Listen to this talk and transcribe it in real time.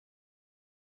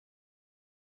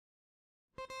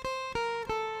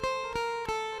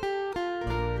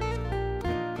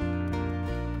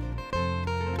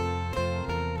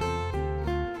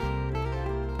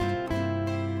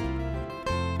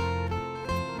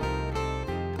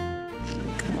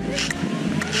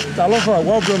Aloha,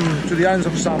 welcome to the islands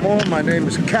of Samoa. My name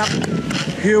is Cap.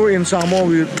 Here in Samoa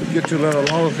we get to learn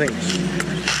a lot of things.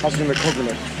 Husking the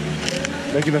coconut,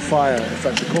 making a fire. In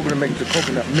fact, the coconut makes the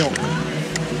coconut milk.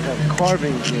 We have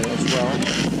carving here as well.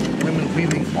 Women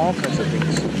weaving all kinds of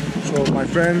things. So my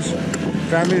friends,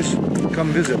 families,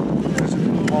 come visit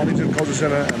the Polynesian Culture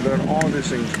Center and learn all these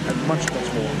things and much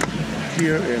more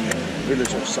here in the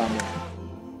village of Samoa.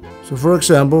 So for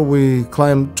example, we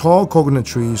climb tall coconut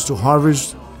trees to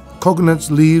harvest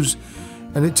coconut leaves,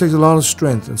 and it takes a lot of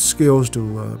strength and skills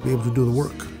to be able to do the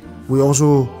work. We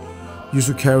also used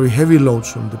to carry heavy loads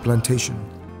from the plantation.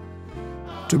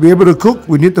 To be able to cook,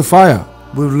 we need the fire.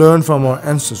 We've learned from our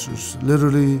ancestors,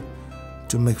 literally,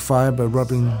 to make fire by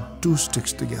rubbing two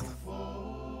sticks together.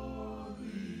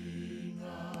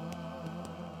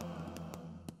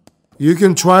 You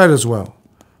can try it as well,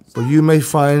 but you may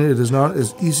find it is not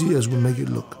as easy as we make it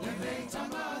look.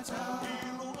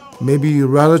 Maybe you'd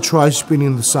rather try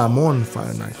spinning the Samoan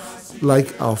fire knife,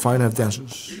 like our fire knife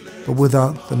dancers, but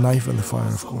without the knife and the fire,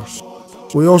 of course.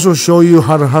 We also show you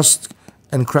how to husk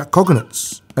and crack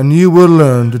coconuts, and you will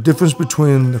learn the difference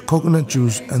between the coconut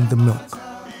juice and the milk.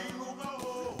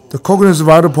 The coconut is a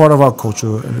vital part of our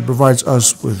culture, and it provides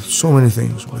us with so many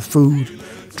things, with food,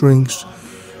 drinks,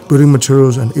 building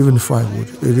materials, and even firewood.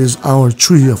 It is our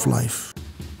tree of life.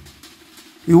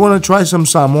 You want to try some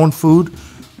Samoan food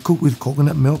cooked with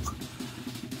coconut milk?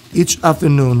 Each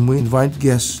afternoon, we invite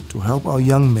guests to help our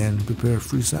young men prepare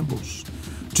free samples.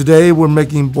 Today, we're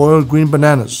making boiled green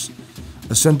bananas,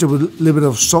 scented with a little bit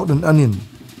of salt and onion.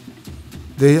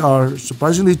 They are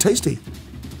surprisingly tasty.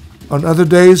 On other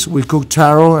days, we cook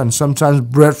taro and sometimes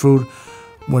breadfruit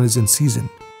when it's in season.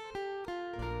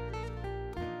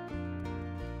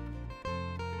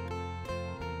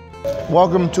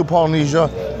 Welcome to Polynesia.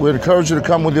 We encourage you to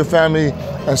come with your family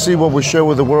and see what we share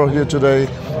with the world here today,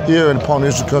 here in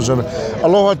Polynesian culture.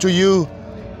 Aloha to you.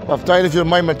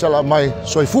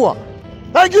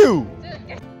 Thank you.